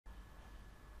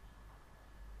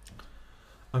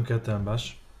ئەنکەتان باش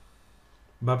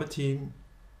بابەتی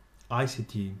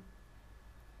ICT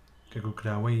کە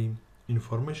گوکراوەی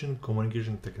Information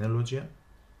Communication Technology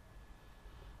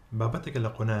بابەتێکە لە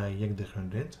قۆناغی یەک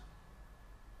دەخوێنرێت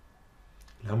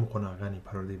لە هەموو قۆناغانی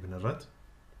پەروەردەی بنەڕەت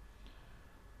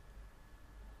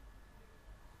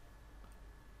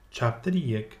چاپتەری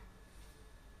یەک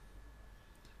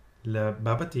لە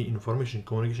بابەتی Information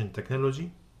Communication Technology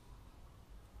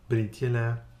بریتیە لە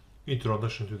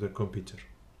Introduction to the Computer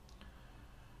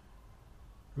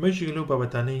مەژی لەو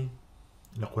بابەتانەی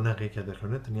لە قۆناغێکە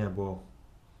دەخوێنێت تەنیا بۆ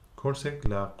کۆرسێک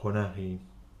لە قۆناغی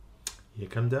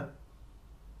یەکەمدا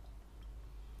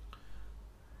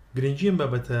گرنگی ئەم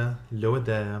بابەتە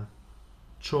لەوەدایە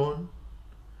چۆن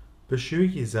بە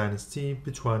شێوەیەکی زانستی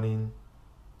بتوانین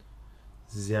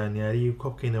زانیاری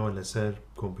کۆبکەینەوە لەسەر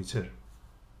کۆمپیوتەر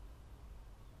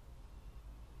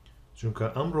چونکە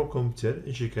ئەمڕۆ کۆمپیوتەر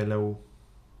یەکێکە لەو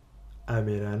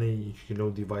ئامێرانەی یەکێکە لەو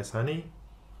دیڤایسانەی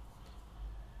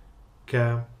کە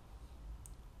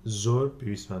زۆر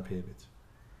پێویستمان پێ بێت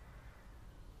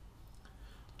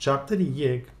چاپتەری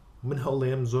یەک من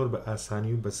هەوڵەیەم زۆر بە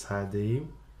ئاسانی و بە سادەیی و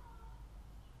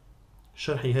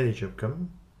شەرحی هەرێکە بکەم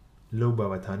لەو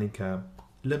بابەتانی کە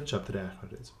لەم چاپتەرە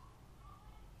خوێنرێت.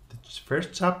 The first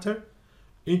chapter,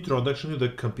 Introduction to the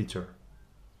Computer.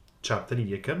 چاپتەری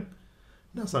یەکەم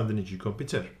ناساندنێکی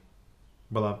کۆمپیوتەر.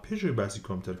 بەڵام پێشووی باسی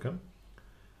کۆمپیوتەر بکەم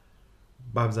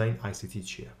با بزانین ICT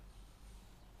چییە.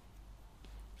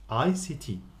 ICT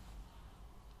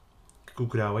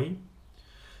کوکراوەی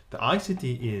The ICT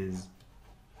is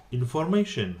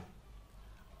Information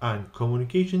and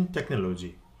Communication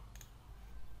Technology.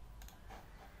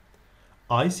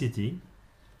 ICT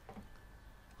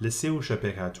لە سێ وشە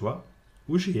پێک هاتووە.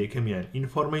 وشە یەکەمیان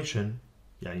Information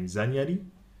یعنی زانیاری،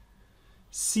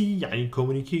 C یعنی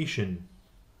Communication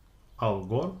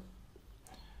ئاڵگۆڕ،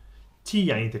 T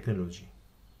یعنی تەکنۆلۆژی.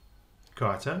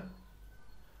 کەواتە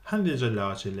هەندێک جار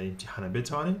لاواچێ لە ئیمتیحانە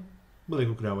بێتوانێت بڵێ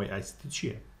کوکراوەی ICT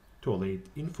چییە؟ تۆڵێیت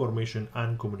Information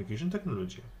and Communication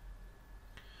Technology.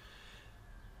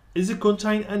 Is it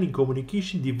contain any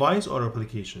communication device or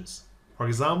applications? For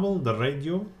example, the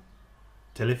radio,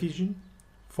 television,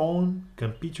 phone,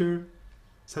 computer,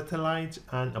 satellite,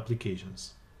 and applications.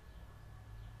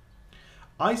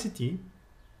 ICT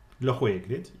لە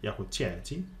خۆیەکرێت یاخود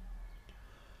چیایەتی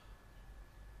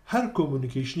هەر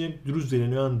کۆمونیکیشنێک دروست دێنە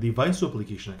نێوان دیڤایس و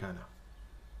ئەپلیکیشنەکانە.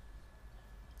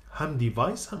 هەم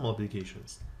دیڤایس هەم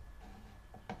ئەپلیکیشنز.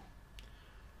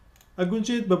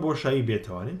 ئەگونجێت بە بۆشایی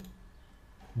بێتوانێت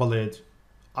بەڵێت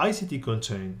ICT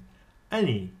contain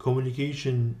any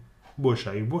communication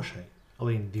بۆشایی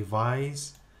ئەڵێن device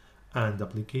and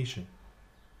application.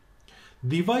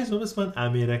 device مەبەستمان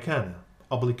ئامێرەکانە،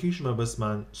 application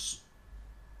مەبەستمان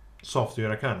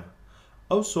سۆفتوێرەکانە،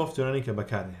 ئەو سۆفتوێرانەی کە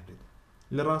بەکارهێنرێت.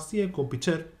 لە ڕاستیە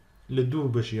کۆمپیوتەر لە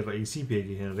دوو بەشی ڕئیسی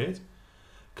پێگەهێنرێت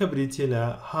کە بریتیە لە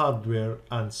hardware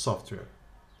and software.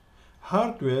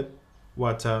 hardware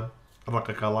واتە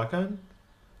ڕقەکاڵاکان،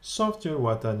 software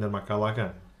واتە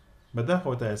نەرمەکاڵاکان.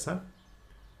 بەداخەوە ئێستا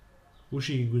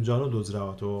وشی گونجاو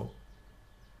دۆزراوەتەوە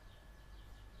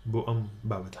بۆ ئەم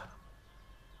بابەتانە.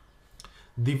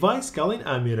 دیڤایس کاڵین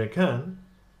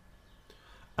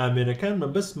ئامێرەکان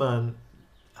مەبەستمان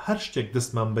هەر شتێک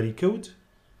دەستمان بەری کەوت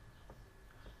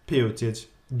پێوتێت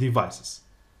دیڤایسز.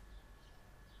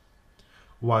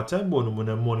 واتە بۆ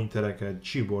نمونە مۆنیتەرەکەت،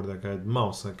 چیبۆردەکەت،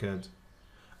 ماوسەکەت،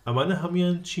 ئەمانە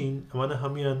هەمویان چین؟ ئەمانە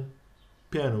هەمویان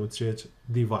پێیانەوترێت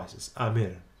دیڤایسز،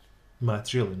 ئامێرن،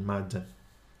 ماتریڵن، مادەن.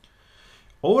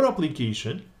 ئەوەر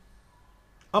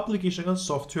ئەپلیکیشنەکان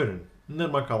سۆفتوێرن،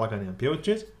 نەرمەکاڵەکانیان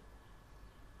پێوترێت.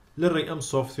 لە ڕێی ئەم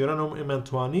سۆفتوێرانەوە ئێمە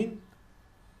توانین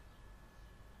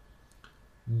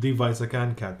دیڤایسەکان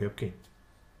کار پێ بکەین.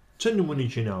 چەند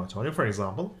نمونەیەکی ناوەتوانین. for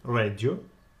example radio،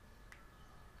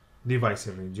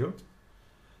 دیڤایسی radio،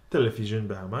 تەلەڤیژن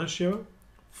بە هەمان شێوە،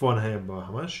 فۆن هەیە بە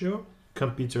هەمان شێوە،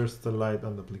 کۆمپیوتەر، سەتەلایت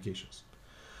and applications.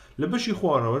 لە بەشی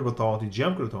خوارەوە بە تەواوەتی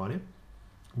جیام کردوانێت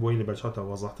بۆی لە بەرچاتە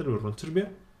وەزاحتر و ڕوونتر بێ.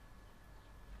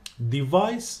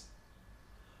 دیڤایس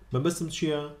مەبەستم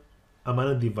چییە؟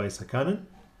 ئەمانە دیڤایسەکانن،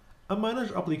 ئەمانەش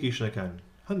ئەپلیکیشنەکانن.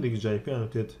 هەندێک جای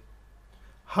پێیانوتێت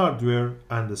hardware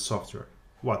and software.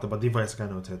 واتە بە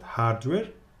دیڤایسەکانەوتێت hardware،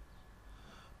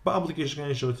 بە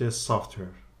ئەپلیکیشنەکانیش وتێت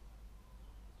software.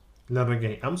 لە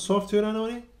ڕێگەی ئەم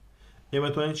سۆفتوێرانەوەی ئێمە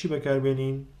توانین چی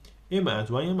بەکاربێنین؟ ئێمە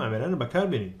ئەتوانین ئەم ئامێرانە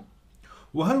بەکاربێنین.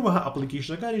 و هەروەها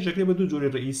ئەپلیکیشنەکانی ژەکرێ بە دوو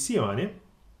جۆرەی ڕئیسیەوانێ.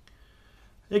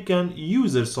 یەکیان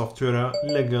user software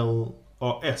لەگەڵ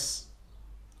OS.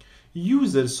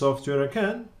 user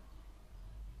softwareەکان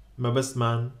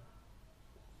مەبەستمان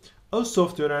ئەو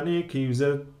سۆفتوێرانەیە کە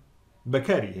یوزەر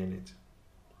بەکاری هێنێت.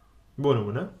 بۆ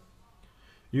نمونە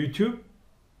YouTube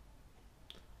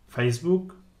فيسبوك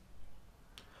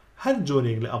هەر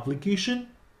جۆرێک لە ئەپلیکیشن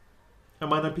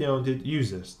ئەمانە پێیانوتێت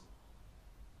users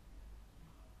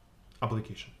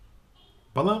application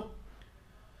بەڵام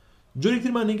جۆرێک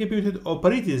ترمان هەیە کە پێوتێت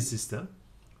operating system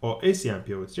OS یان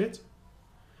پێوترێت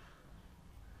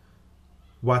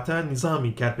واتە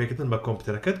نظامی کارپێکردن بە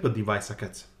کۆمپیوتەرەکەت بە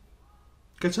دیڤایسەکەت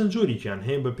کە چەند جۆریان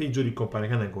هەیە بە پێی جۆری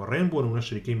کۆمپانیەکان دەگۆڕێن بۆ نمونە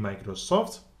شەریکەی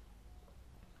مایکرۆسۆفت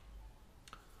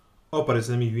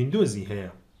ئۆپەرەیتنگ ویندۆزی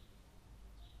هەیە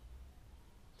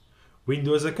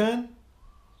ویندۆزەکان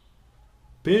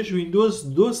پێش ویندۆز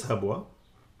دۆس هەبووە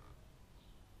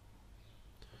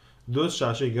دۆس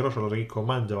شاشەی گەڕۆژ لە ڕێگەی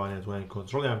کۆماند دەوانێت توانین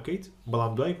کۆنتڕۆڵیان بکەیت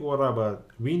بەڵام دوای گۆڕا بە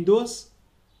ویندۆز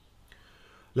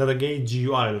لە ڕێگەی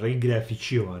GUI لە ڕێگەی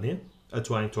گرافیکیەوانێ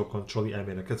ئەتوانیت تۆ کۆنتڕۆڵی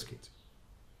ئامێرەکەت بکەیت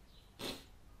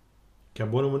کە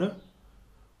بۆ نمونە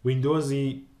ویندۆزی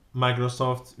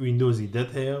مایکرۆسۆفت ویندۆزی 10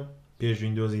 هەیە پێش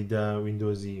ویندۆزی 10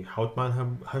 ویندۆزی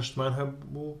 8مان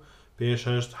هەبوو پێش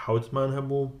 8 حوتمان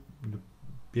هەبوو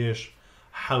پێش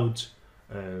حوت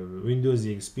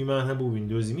ویندۆزی XPمان هەبوو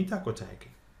ویندۆزی می تا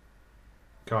کۆتایەکەی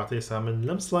کەواتە ئێستا من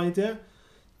لەم سلایدە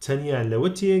تەنیا لەوە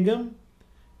تێگەم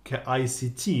کە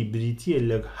ICT بریتیە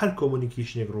لە هەر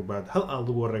کۆمونیکیشنێک ڕووبات هەڵ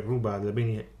ئاڵدو بۆ ڕێک ڕووبات لە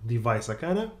بینی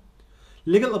دیڤایسەکانە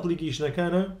لەگەڵ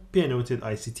ئەپلیکیشنەکانە پێنەوتێت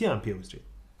ICT یان پێوترێت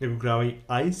یەکگراوەی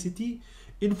ICT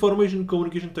Information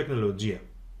Communication Technology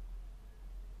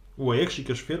و یەکشی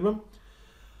کەش فێر بم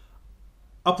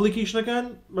ئەپلیکیشنەکان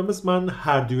مەبەستمان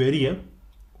هاردوێریە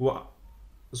و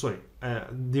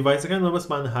دیڤایسەکان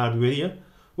مەبەستمان هاردوێریە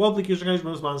و ئەپلیکیشنەکانیش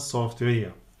مەبەستمان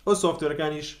سۆفتوێریە ئەو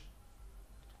سۆفتوێرەکانیش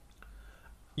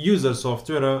یوزەر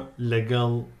سۆفتوێرە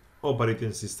لەگەڵ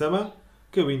ئۆپەرەیتنگ سیستەمە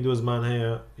کە ویندۆزمان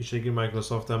هەیە ئیشێکی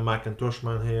مایکرۆسۆفتە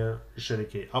ماکنتۆشمان هەیە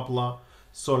شەریکەی ئەپڵە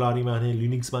سۆلاریمان هەیە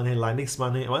لینیکسمان هەیە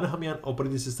لاینکسمان هەیە ئەوانە هەمیان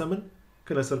ئۆپەرەیتنگ سیستەمن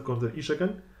کە لەسەر کۆمپیوتەر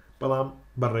ئیشەکەن بەڵام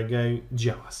بەڕێگای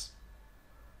جیاواز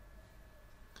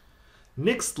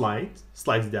next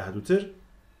slide داهاتووتر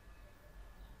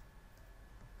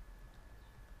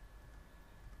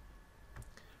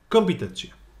computer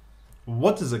چیە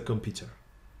what is a computer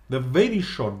the very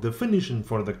short definition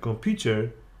for the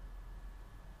computer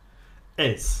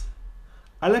is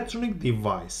electronic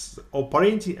device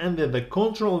operating under the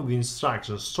control of the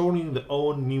instructions stored in the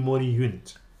own memory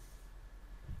unit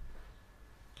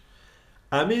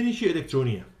ئامێرێکی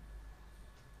ئەلکترۆنیە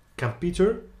computer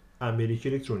ئامێرێکی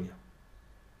ئەلکترۆنیە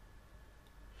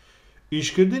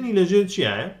ئیشکردنی لەژێر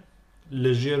چیایە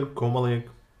لەژێر کۆمەڵێک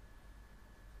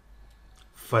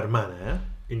فەرمانە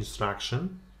instruction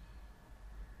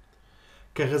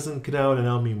کە غەزن کراوە لە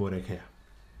ناو میمۆرەکەیە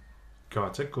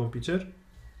کەواتە کۆمپیوتەر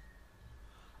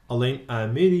ئەڵێن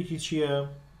ئامێرێکی چییە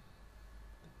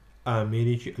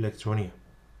ئامێرێکی ئەلکترۆنیە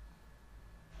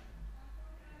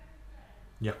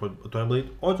یاخود ئەتوانین بڵێیت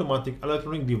automatic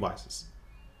electronic devices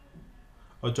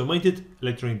automated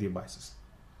electronic devices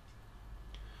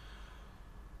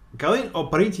Calling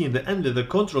operating the end of the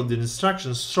control the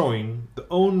instructions showing the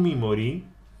own memory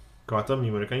کەواتە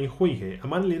میمۆرەکانی خۆی هەیە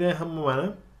ئەمان لێرە هەمومانە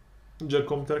جا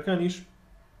کۆمپیوتەرەکانیش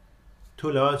تۆ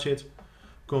لەوا چێت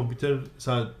کۆمپیوتەر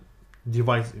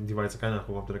دیڤایسەکان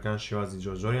کۆمپیوتەرەکان شێوازی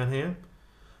جۆریان هەیە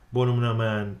بۆ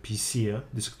نمونەمان پیسیە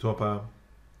دیسکتۆپە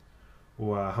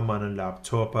و هەمانە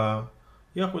لاپتۆپە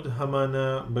یاخود هەمانە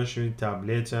بەشی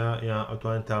تابلێتە یا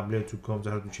ئەتوانین تابلێت و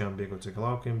کۆمپیوتەر هەردووچیان بێکەوە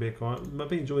تێکەڵاو بکەین بێکەوە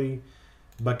بەپێی جۆری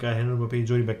بەکارهێنن بەپێی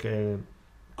جۆری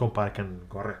کۆمپارکەن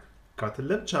گۆڕێک کاتە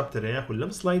لەم چاپتەرە یاخود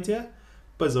لەم سلایدە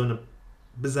بەزەونە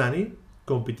بزانین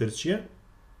کۆمپیوتەر چییە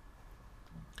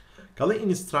کەڵێ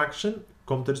ئینستراکشن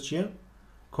کۆمپیوتەر چییە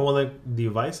کۆمەڵێک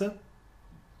دیڤایسە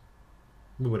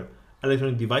ببورە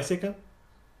ئەلکترۆنیک دیڤایسێکە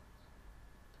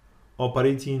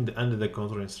operating the under the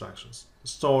control instructions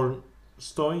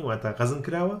storing واتە غەزن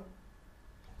کراوە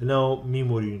لەناو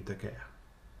میمۆری یونیتەکەیە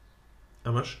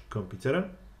ئەمەش کۆمپیوتەرە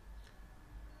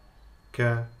کە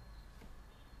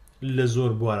لە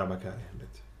زۆر بوارە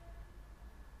بەکارهێنرێت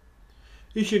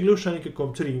هیچێک لەو شانی کە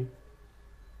کۆمپیوتەری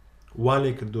وا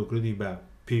لێ کردوکردی بە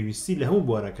پێویستی لە هەموو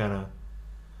بوارەکانە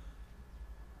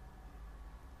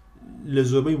لە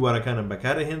زۆربەی بوارەکانە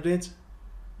بەکارهێنرێت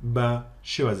بە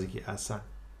شێوازێکی ئاسان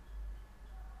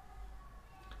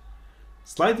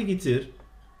سلایدێکی تر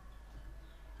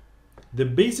the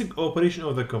basic operation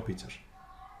of the computer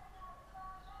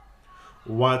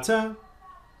واتە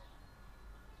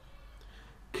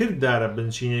کردارە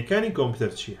بنچینەکانی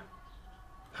کۆمپیوتەر چییە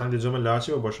هەندێک جەمە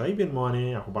لاچەوە بۆشایی بێنمانێ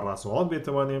یاخود بەڕاستەوەڵات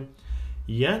بێتەوانێ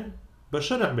یان بە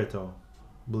شەرح بێتەوە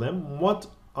بڵێم what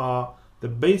are the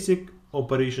basic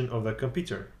operation of the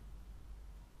computer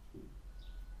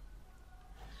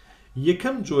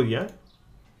یەکەم جۆریە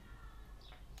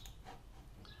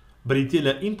بریتیە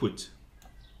لە input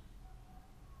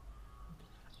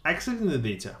accessing the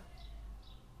data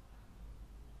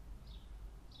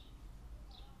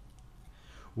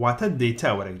واتە data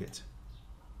وەرەگرێت.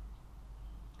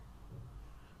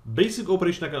 basic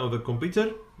operation of the computer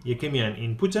یەکەمیان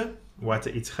input واتە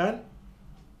ئیدخال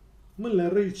من لە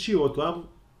ڕێی چیەوە توام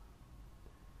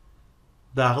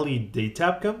داخڵی data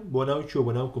بکەم بۆ ناو چیەوە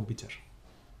بۆ ناو کۆمپیوتەر.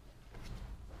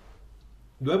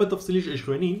 دوای بە تەفسیلیش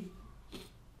ئەشخوێنین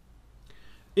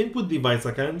input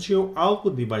device-ەکان چیە و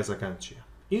output device-ئەکان چیە.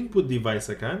 input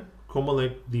device-ئەکان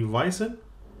کۆمەڵێک device-ن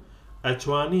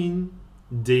ئەتوانین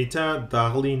data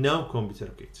داخڵی ناو کۆمپیوتەر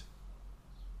بکەیت.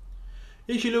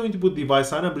 یەکی لەو input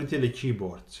device-ئانە بریتێ لە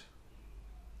keyboard،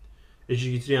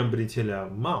 یەکێکی تریان بریتێ لە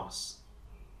mouse،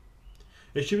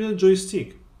 یەکی بریتێ لە joystick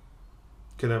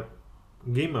کە لە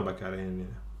گەیمە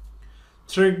بەکارهێنێنە،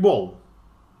 trackball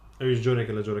ئەویش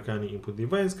جۆرێکە لە جۆرەکانی input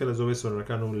device کە لە زۆربەی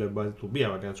سۆرەکان و لە بازی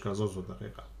بیاوەکان چکە زۆر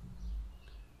دقیقە.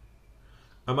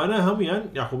 ئەمانە هەمویان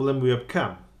یاخۆ بڵێم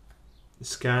webcam،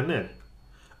 scanner،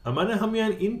 ئەمانە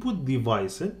هەمویان input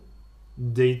device-ن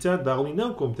data داخڵی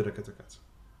ناو کۆمپیوتەرەکە دەکات.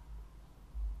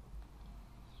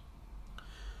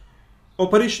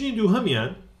 ئۆپەرێشنی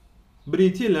دووهەمیان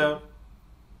بریتێ لە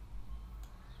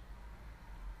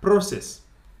process.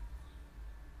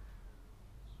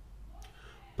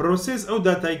 process ئەو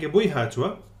داتایکە بۆی هاتووە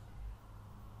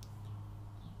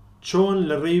چۆن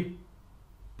لە ڕێی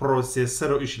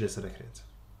پرۆسێسەرەوە ئیشی لەسەر دەکرێت.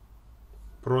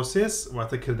 process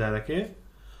واتە کردارەکەی،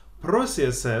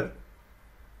 processor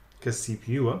کە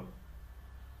CPU-وە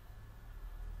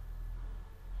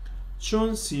چۆن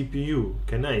CPU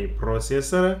کە ناوی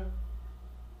پرۆسێسەرە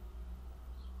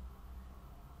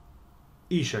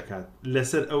ئیشەکات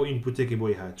لەسەر ئەو ئینپوتێکی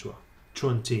بۆی هاتووە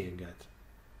چۆن تێگات.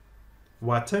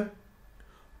 واتە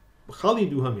خاڵی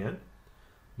دووهەمیان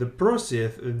the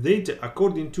process data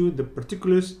according to the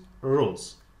particular rules.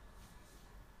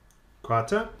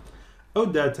 کاتە ئەو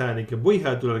داتانی کە بۆی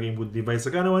هاتووە لەگە input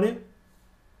device-ئەکانەوانێ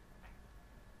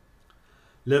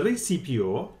لە ڕێی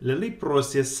CPU لە ڕێی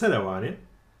پرۆسێسەرەوانێ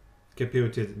کە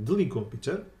پێوتێت دڵی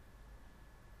کۆمپیوتەر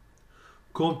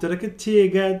کۆمپیوتەرەکە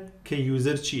تێگات کە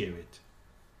یوزەر چی ئەوێت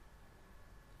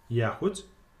یاخود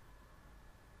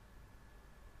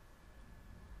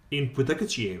ئینپوتەکە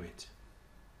چی ئەوێت.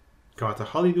 کەواتە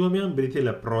خاڵی دووەمیان بریتێ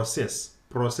لە پرۆسێس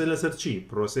لەسەر چی؟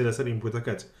 پرۆسێ لەسەر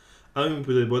ئینپوتەکەت. ئەم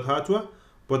ئینپوتت بۆت هاتووە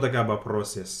بۆ دەکا بە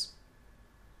پرۆسێس.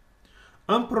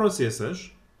 ئەم پرۆسێسەش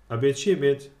ئەبێت چی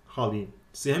بێت؟ خاڵی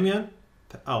سێهەمیان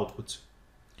the output.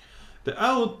 The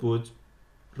output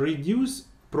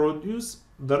produce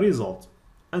the result.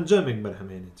 ئەنجامێک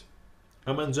بەرهەمێنێت.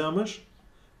 ئەم ئەنجامەش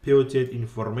پێوتێت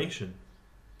information.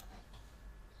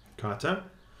 کاتە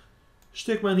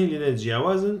شتێکمان هەیە لێرە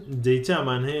جیاوازن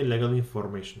دەیتامان هەیە لەگەڵ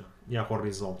informationە یاخۆ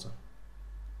result.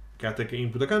 کاتێککە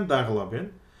ئینپوتەکان داخڵا بێن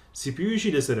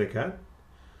CPU-یشی لەسەرەکات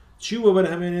چی وە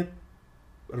بەرهەمێنێت؟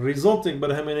 result-ێک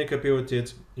بەرهەمێنێت کە پێوتێت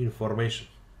information.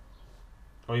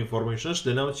 ئەو informationش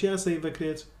لەناو چیا سەیڤ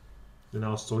دەکرێت؟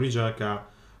 لەناو storage کە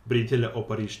بریتێ لە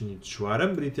ئۆپەرێشنی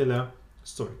چوارەم بریتێ لە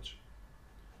storage.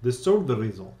 The store the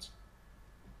result.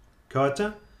 کاتە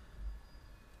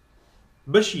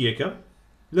بەشی یەکەم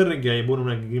لە ڕێگای بۆ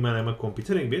نمونەگەیمان ئەمە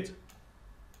کۆمپیوتەرێک بێت.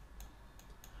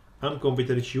 ئەم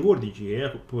کۆمپیوتەری کیبۆردێکی هەیە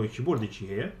کیبۆردێکی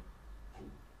هەیە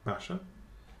باشە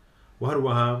و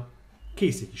هەروەها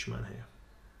کەیسێکیشمان هەیە.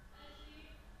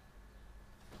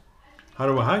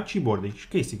 هەروەها کیبۆردێکی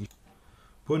کەیسێکی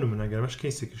بۆ نمونەگەرمەش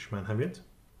کەیسێکیشمان هەبێت.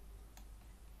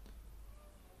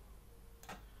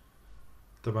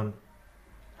 طبعا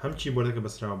هەم کیبۆردەکە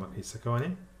بەسراوە بە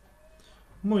کەیسەکەوانێ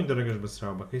مۆین دەرەگەش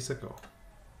بەسراوە بە کەیسەکەەوە.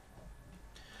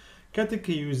 کاتێک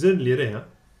کە یوزەر لێرەیە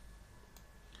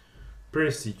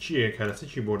پرسی چیەک هەرەسە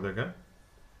کیبۆردەکە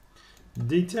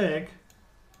دەیتایەک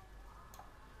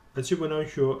ئەچێ بۆ ناو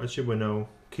شۆ ئەچێ بۆ ناو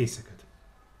کەیسەکەت.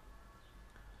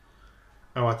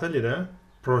 ئەواتە لێرە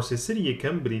پرۆسێسەری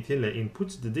یەکەم بریتێ لە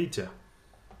input the data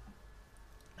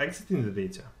accessing the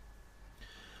data.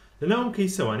 لەناو ئەم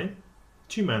کەیسەوانێ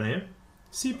چیمان هەیە؟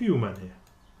 CPU مان هەیە.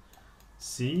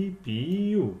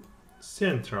 CPU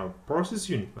Central Process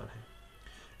Unit مان هەیە.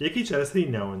 یەکی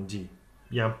چارەسەری ناوەندی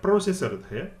یان پرۆسێسەرت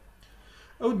هەیە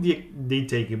ئەو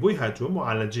دەیتایەکی بۆی هاتووە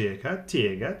معالەجەیەکە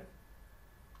تێگات.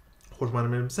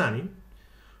 خۆشمانەمە بزانین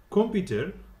کۆمپیوتەر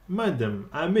مادەم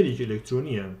ئامێرێکی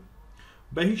ئەلکترۆنیە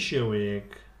بە هیچ شێوەیەک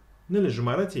نە لە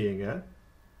ژمارە تێگات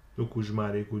وەکو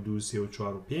ژمارێک و 2 3 و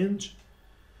 4 و 5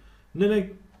 نە لە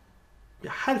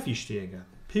حرفیش تێگات.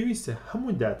 پێویستە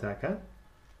هەموو داتاکە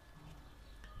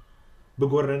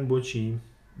بگۆڕێن بۆچی؟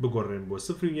 بگۆڕێن بۆ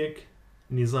 0 و 1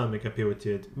 نیزامێکە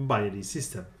پێوتێت باینەری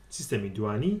سیستەم، سیستەمی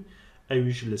دوانی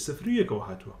ئەویش لە 0 و 1ەوە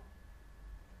هاتووە.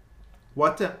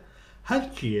 واتە هەر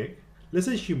کیەک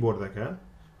لەسەر کیبۆردەکە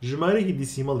ژمارەیەکی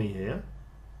دیسیمەڵی هەیە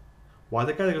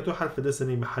واتە کاتێک تۆ حرف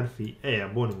دەسەنی بە حرفی ئەیە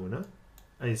بۆ نمونە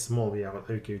ئەی سمۆڵ یاخود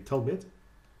ئەوکەوی تەڵ بێت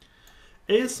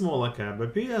ئەی سمۆڵەکە بە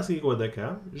پێی ئاسکی کۆدەکە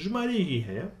ژمارەیەکی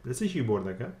هەیە لەسەر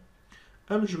بۆردەکە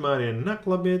ئەم ژمارەیە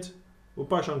نەقڵە بێت و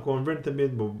پاشان کۆنڤەرتە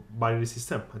بێت بۆ باینەری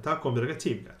سیستەم هەتا کۆمپیوتەرەکە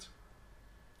تێ بکات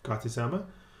کاتی سامە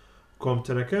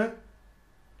کۆمپیوتەرەکە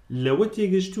لەوە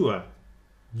تێگەشتووە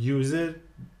یوزەر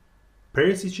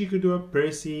پرسی چی کردووە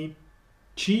پرسی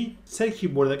چی سەرکی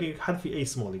بۆردەکەی حرفی ئەی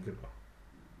سمۆڵی کردووە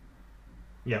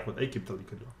یاخود ئەی کپتەڵی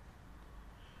کردووە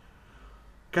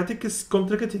کاتێک کە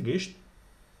کۆمپیوتەرەکە تێگەشت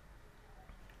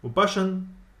و پاشان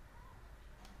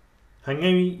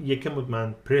هەنگاوی یەکەم وتمان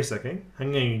پرسەکەین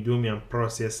هەنگاوی دووەمیان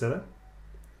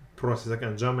پرۆسەکە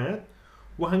ئەنجامەیەت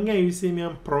و هەنگاوی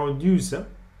سێمیان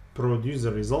پرۆدیوسە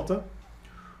ریزڵتە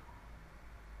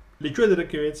لەکوێ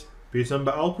دەرەکەوێت پێویستیان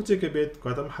بە ئاوتپوتێکە بێت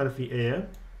کاتەم حرفی ئەیە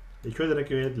لەکوێ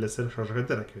دەرەکەوێت لەسەر شاشەکە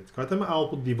دەرەکەوێت کاتەمە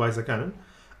ئاوتپوت دیڤایسەکانن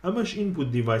ئەمەش ئینپوت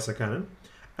دیڤایسەکانن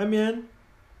ئەمیان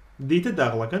دیتە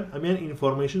داغڵەکەن ئەمیان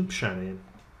ئینفۆرمێشن پیشانەیەن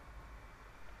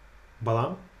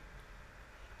بەڵام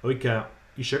ئەوەی کە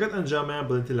ئیشەکەت ئەنجامەیە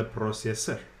بڵێتە لە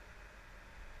پرۆسێسەر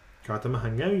کاتەمە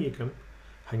هەنگاوی یەکەم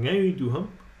هەنگاوی دووهەم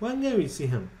و هەنگاوی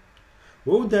سێهەم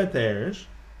وەو داتایەش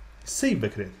سەی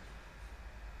بکرێت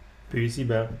پێویستی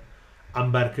بە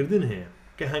ئەمبارکردن هەیە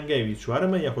کە هەنگاوی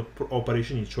چوارەمە یاخود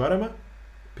ئۆپەرێشنی چوارەمە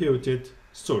پێوتێت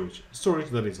ستۆریج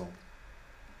لە ریزڵت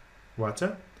واتە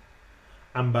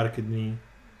ئەمبارکردنی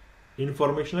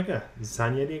ئینفۆرمێشنەکە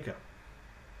زانیاریەکە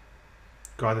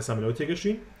کاتە سەمەوە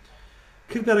تێگەشتین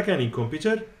کردارەکانی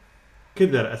کۆمپیوتەر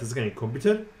کردار ئەساسەکانی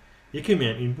کۆمپیوتەر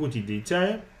یەکەمیان ئینپوتی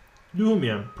دیتایە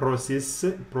دووهەمیان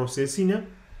پرۆسێسینە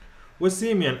و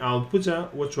سێمیان ئاوتپوتە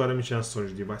و چوارەمیشیان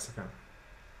ستۆریج دیڤایسەکان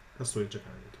کە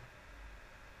ستۆریجەکانێت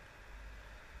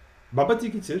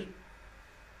بابەتێکی تر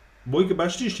بۆی کە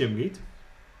باشتری شتێ بگەیت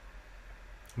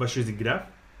بە شێزی گراف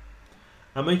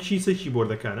ئەمە کیسەکی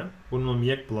بۆردەکانە بۆ نۆم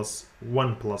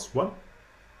 1+1+1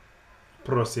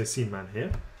 پرۆسێسینمان هەیە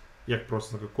یەک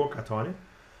پرۆسەکە کۆ کاتوانێت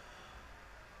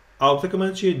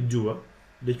ئاوتەکەمان چیە دووە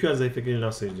لەکوێ زایفەکەی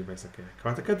لەناو ستۆریج دیڤایسەکەیە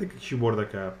کاتە کاتێک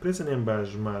کیبۆردەکە پرێسەنیان بە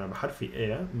ژمارە بە حرفی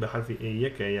ئەیە بە حرفی ئێ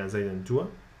یەکە یان زایدەن دووە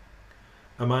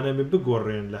ئەمانە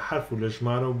بگۆڕێن لە حرف و لە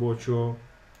ژمارە و بۆ چۆ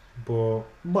بۆ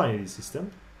باینەری سیستەم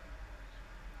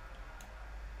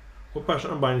و پاش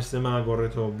ئەم باینەری سیستەمە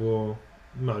گۆڕێتەوە بۆ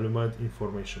معلومات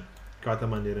ئینفۆرمێشن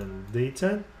کاتەمان لێرەن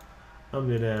دەیتەن ئەم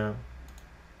لێرە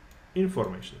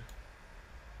ئینفۆرمێشن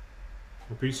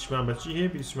و پێویستیمان بە چی هەیە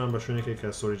پێویستیمان بە شوێنێکی کە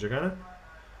ستۆریجەکانە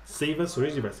سەیڤە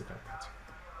ستۆریج دیڤایسەکان بکات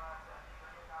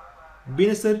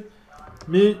بینە سەر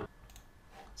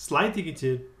سلایدێکی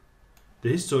تر the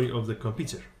history of the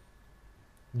computer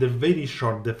the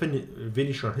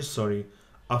very short history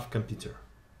of computer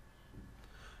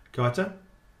كواتا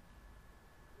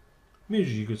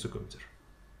ميجي يقول كمبيوتر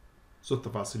صوت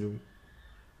تفاصيل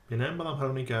بناء بلام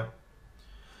هرونيكا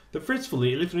the first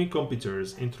fully electronic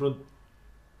computers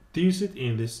introduced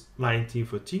in this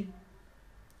 1940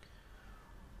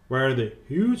 were the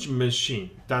huge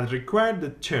machine that required the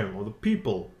time of the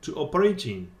people to operate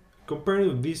in compared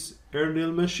with this earlier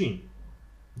machine.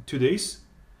 Today's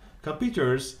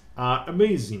computers are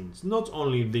amazing. Not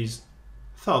only these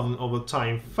thousand of the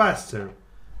time faster,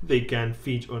 they can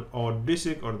fit on our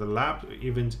disk or the laptop,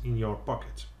 even in your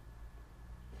pocket.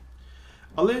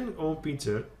 Alan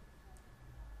Peter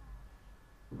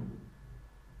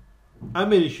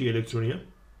American Electronia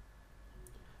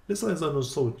لسه يظن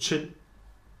صوت شن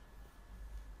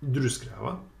دروس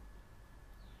كراوة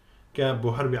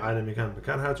كبو حرب عالمي كان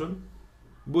بكار هاتون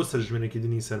بو سرجمنك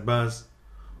دني سرباز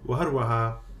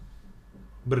وهروها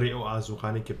بري او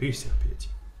ازوقاني كبيوسي بيتي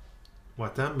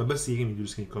واتام ما بس يجي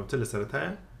دروس كي كومبيوتر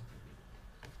لسرتها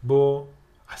بو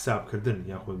حساب كردن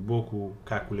ياخذ بوكو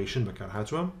كالكوليشن بكار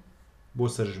هاتوا بو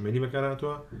سرجمني بكار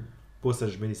هاتوا بو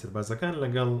سرجمني سرباز كان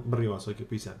لقال بري واسو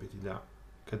كبيوسي بيتي لا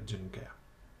كتجنكيا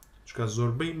شكا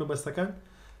زوربي ما بس كان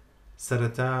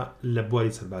سرتا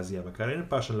لبواري سربازية بكارين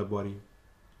باشن لبواري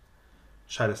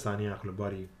شارستانية أو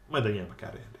لبواري مدنية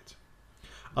بكارين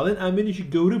ألين آمنيش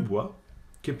جوربوا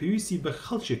كبيوسي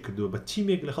بخلش كردوا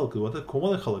بتيميك لخلق كردوا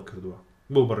كومال خلق كردوا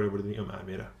بو بري بردني أم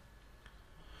أميرة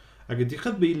أجد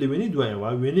دقت بي اللي ويني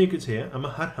دواء ويني كت هي أما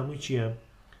هر همي شيء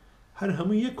هر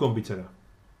همي كمبيوتر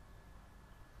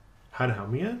هر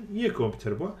همي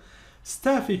كمبيوتر بوا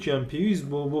ستافي كان بيوز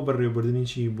بو بري بردني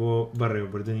شيء بو بري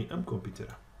بردني أم كمبيوتر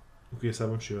وكي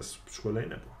سابم شي بس بشكولين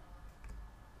نبوا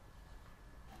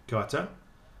كواتا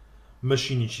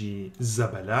ماشيني شي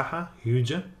زبلاحة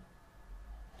هيوجة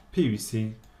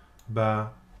بيويسي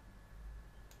با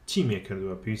تيمي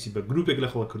كردوا بيويسي با جروبك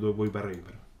لخلا كردوا بوي بري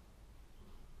بر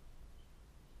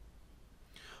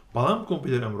بەڵام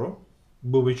کۆمپیوتەر ئەمڕۆ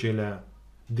بۆ بچێ لە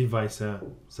دیڤایسە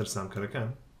سەرسامکەرەکان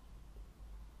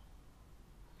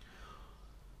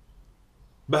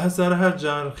بە هەزارها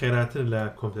جار خێراتر لە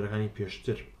کۆمپیوتەرەکانی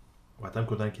پێشتر واتە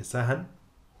کۆتان کێسا هەن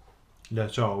لە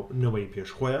چاونەوەی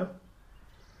پێشخۆیە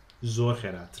زۆر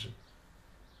خێراترن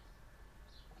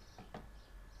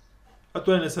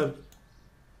ئەتوانێت لەسەر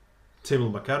تێبڵ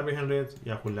بەکار بهێنرێت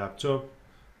یاخود لاپتۆپ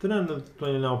تەنانەت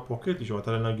دەتوانێت لەناو پۆکێتیشەوە تا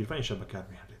لەناو گیرفانیشە بەکار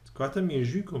بهێنرێت کاتە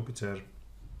مێژووی کۆمپیوتەر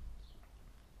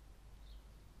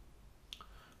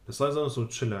لە ساڵی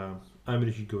 1940 لە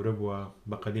ئامریکی گەورە بووە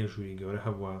بە قەدێن ژووری گەورە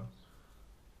هەبووە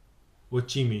وە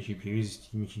چیمێکی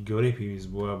پێویستی گەورەی پێویست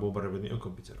بووە بۆ بەڕێوەبردنی ئەو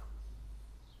کۆمپیوتەرە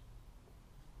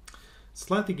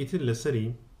سڵاتێکی تر لەسەری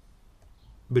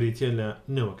بریتیە لە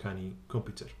نەوەکانی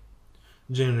کۆمپیوتەر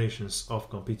generations of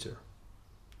computer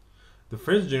the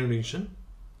first generation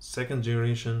second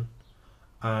generation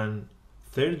and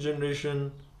third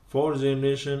generation fourth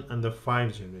generation and the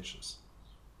 5 generations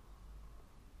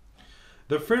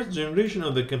the first generation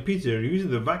of the computer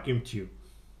using the vacuum tube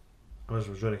ئەمەش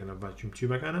بەژۆرێکە لە vacuum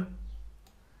tube-ەکانە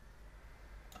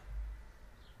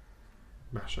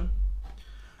باشە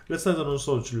لە ساڵی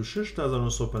 1946 تا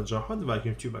 1957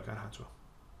 vacuum tube بەکار هاتووە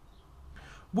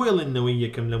بۆ ئێڵێنەوەی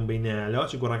یەکەم لەم بینایە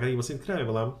لاوەکی گۆڕانکاریی بەسیط کراوێ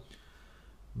بەڵام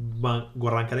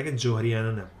گۆڕانکاریەکە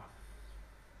جەوهەریانە نەبووە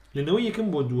لەنەوەی یەکەم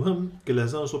بۆ دووهەم کە لە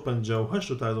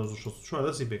 1958 تا 1964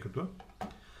 دەستی پێکردووە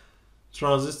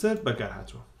ترانزیستەر بەکار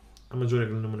هاتووە ئەمە جۆرێک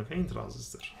لە نمونەکانی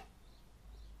ترانزیستەر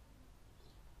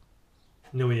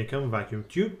نەوەی یەکەم vacuum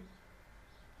tube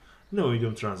نەوەی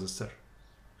دووەم ترانزیستەر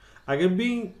ئەگەر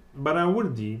بین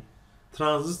بەراوردی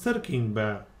ترانزیستەر کەین بە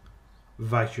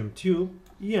vacuum tube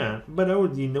یان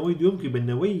بەراوردی نەوەی دووەم کە بە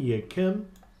نەوەی یەکەم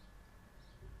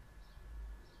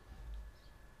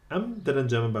ئەم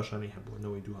دەرەنجامە باشانەی هەبووە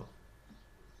نەوەی دووەم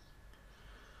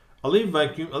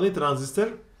ئەڵێ ترانزیستەر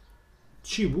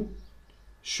چی بوو؟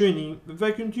 شوێنی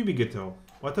vacuum tube گرتەوە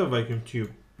واتە vacuum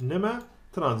tube نەما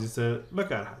ترانزیستەر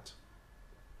بەکار هات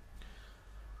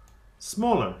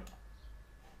smaller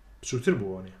بچووکتر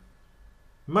بووانێ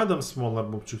مادەم smaller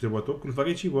بۆ بچووکتر بووەوە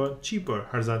کلوفەکەی چی بووە؟ cheaper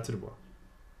هەرزانتر بووە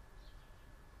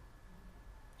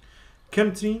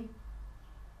کەمترین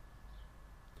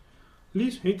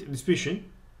least heat dissipation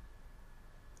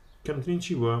کەمترین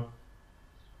چی بووە؟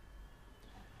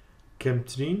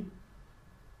 کەمترین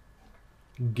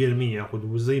گرمی یاخود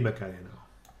وزەی بەکارهێنەوە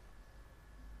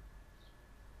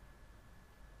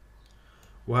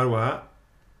و هەروەها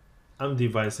ئەم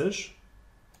دیڤایسەش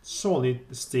solid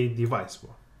state device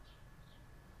بووە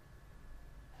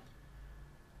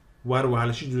و هەروەها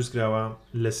لەشی دروست کراوە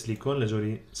لە سلیکۆن لە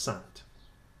جۆری ساند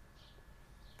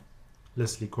لە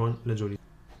سلیکۆن لە جۆری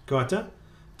کەواتە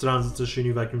ترانزیستەر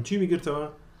شوێنی vacuum tube گرتەوە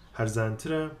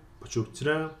هەرزانترە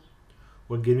بچووکترە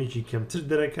و گرمێکی کەمتر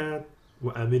دەرەکات و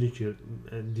ئامێرێکی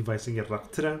دیڤایسێکی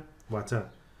ڕەقترە واتە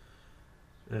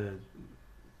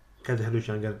کاتێک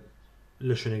هەردووکیان گەر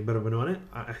لە شوێنێک بەرە بنەوەنێ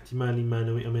احتیمالی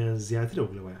مانەوەی ئەمەیان زیاترە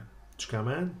وەک لەوەیان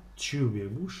چکامان تیوبێ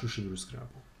بوو شوشی دروست کرا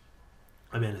بوو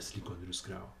ئەمیان لە سلیکۆن دروست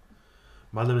کراوە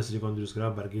مادەم لە سلیکۆن دروست کرا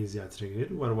بەرگەی زیاترەگەر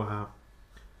وەروەها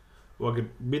وەگەر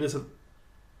بینە سەر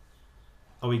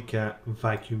ئەوەی کە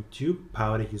vacuum tube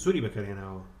پاوەرێکی زۆری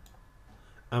بەکارهێناوە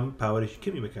ئەم پاوەرێکی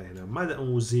کەمی بەکارهێناوە مادە ئەم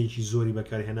وزەیەکی زۆری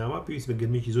بەکارهێناوە پێویست بە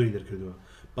گرمێکی زۆری دەرکردووە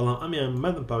بەڵام ئەمیان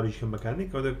مادەم پاوەرێکی کەم بەکارنێت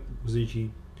کەواتە وزەیەکی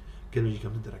گرمێکی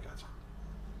کەمتر دەرەکاتە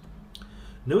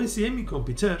نەوەی سێهەمی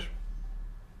کۆمپیوتەر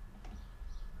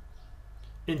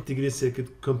integrated circuit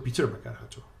computer بەکار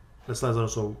هاتووە لە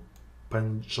ساڵی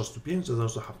 1965 تا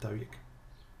 1971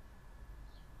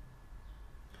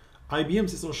 IBM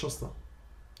 360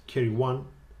 Carry 1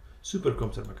 سوپەر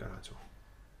کۆمپیوتەر بەکار هاتووە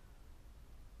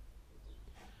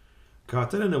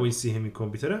کاتە لە نەوەی سێهەمی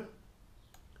کۆمپیوتەرە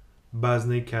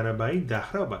بازنەی کارەبایی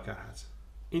داخراو بەکار هات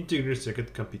integrated circuit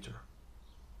computer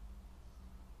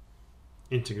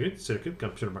integrated circuit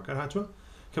computer بەکار هاتووە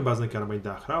کە بازنەی کارەبایی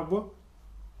داخراو بووە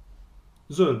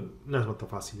زۆر ناتوە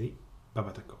تەفاسیلی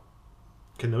بابەتەکەەوە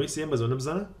کە نەوەی سێهەم بەزەو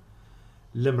نەبزانە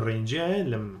لەم ڕێنجایە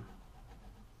لەم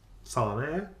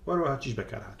ساڵانەیە وەروەها چیش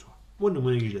بەکار هاتووە بۆ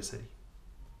نمونەیەکیش لەسەری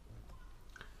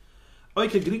ئەوەی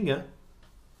کە گرنگە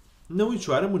نەوەی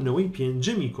چوارەم و نەوەی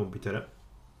پێنجەمی کۆمپیوتەرە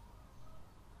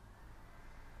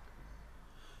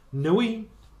نەوەی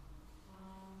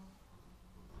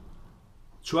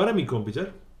چوارەمی کۆمپیوتەر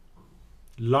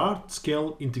large scale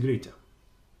integrator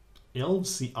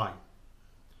LCI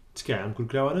تکایە ئەم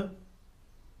کورکراوانە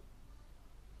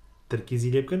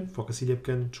تەرکیزی لێ بکەن فۆکەسی لێ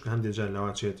بکەن چونکە هەندێک جار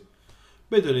لەوا چێت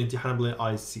بێتە لە ئیمتیحان بڵێ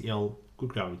ICL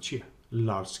کورکراوی چییە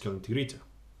large scale integrator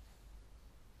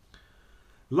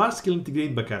large scale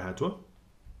integrator بەکار هاتووە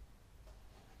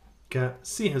کە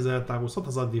 30,000 تا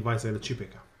 100,000 دیڤایس لە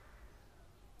چیپێکە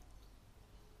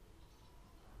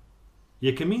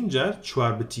یەکەمین جار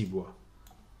 4 بتی بووە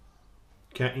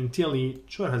کە ئینتێڵی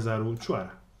 4004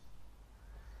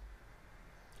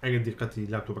 ئەگەر دیقەتی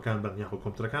لاپتۆپەکان بن یاخود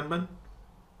کۆمپیوتەرەکان بن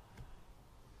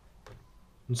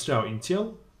نووسراوە ئینتێڵ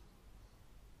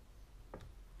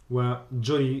و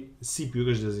جۆری CPU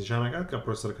گەشت دەستنیشانەکات کە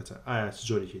پرۆسەرەکەتە ئایا چ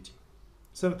جۆرێکێتی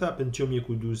سەرەتا پنتیۆم 1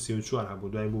 و 2 3 و 4 هەبوو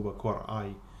دوای بوو بە کۆڕ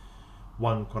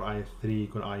i1 کۆڕ i3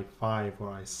 کۆڕ i5 کۆڕ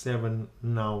i7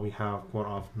 now we have core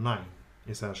of 9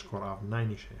 ئێساش کۆڕ of 9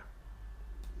 نیش هەیە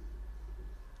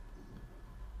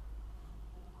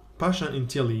پاشان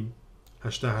ئینتێڵی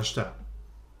 880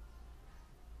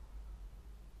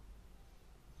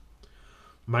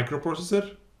 مایکرۆپرۆسەسەر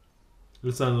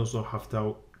لە سال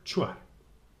 1974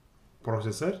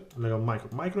 پرۆسەسەر لەگەڵ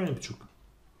مایکرۆیان بچووک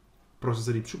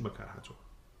پرۆسەسەری بچووک بەکار هاتووە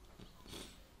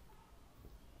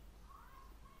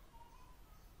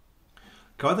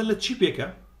کەواتە لە چیپێکە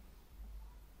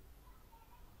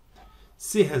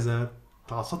 3000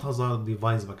 تا 100,000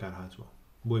 دیڤایس بەکار هاتووە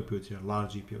بۆی پێوترێت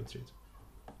لارجی پێوترێت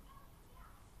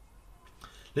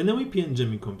لەنەوەی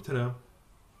پێنجەمی کۆمپیوتەرە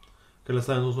کە لە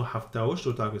سال 1970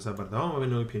 تا تاکو ئێستا بەردەوامە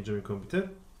بێنەوەی پێنجەمی کۆمپیوتەر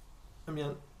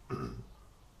ئەمیان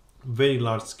very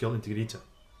large scale integrator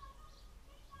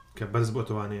کە بەرز بۆ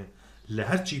توانێت لە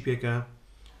هەر چیپێکە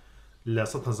لە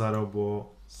 100,000 بۆ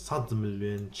 100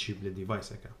 ملیۆن چیپ لە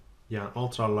دیڤایسەکە یان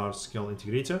ultra large scale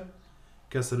integrator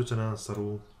کە سەرچەنان سەر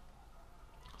و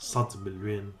 100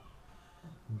 ملیۆن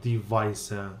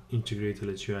دیڤایسە ئینتیگرێتە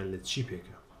لە چیان لە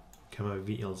چیپێکە کەمە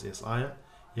VLSI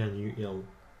یان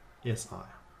ULSI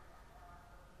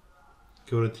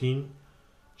گەورەترین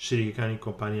شریکەکانی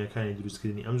کۆمپانیەکانی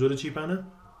دروستکردنی ئەم جۆرە چیپانە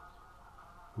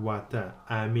واتە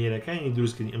ئامێرەکانی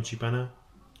دروستکردنی ئەم چیپانە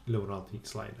لە وڵاتی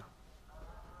ئیسرائیلە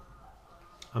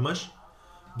ئەمەش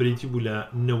بریتی بوو لە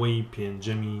نەوەی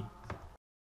پێنجەمی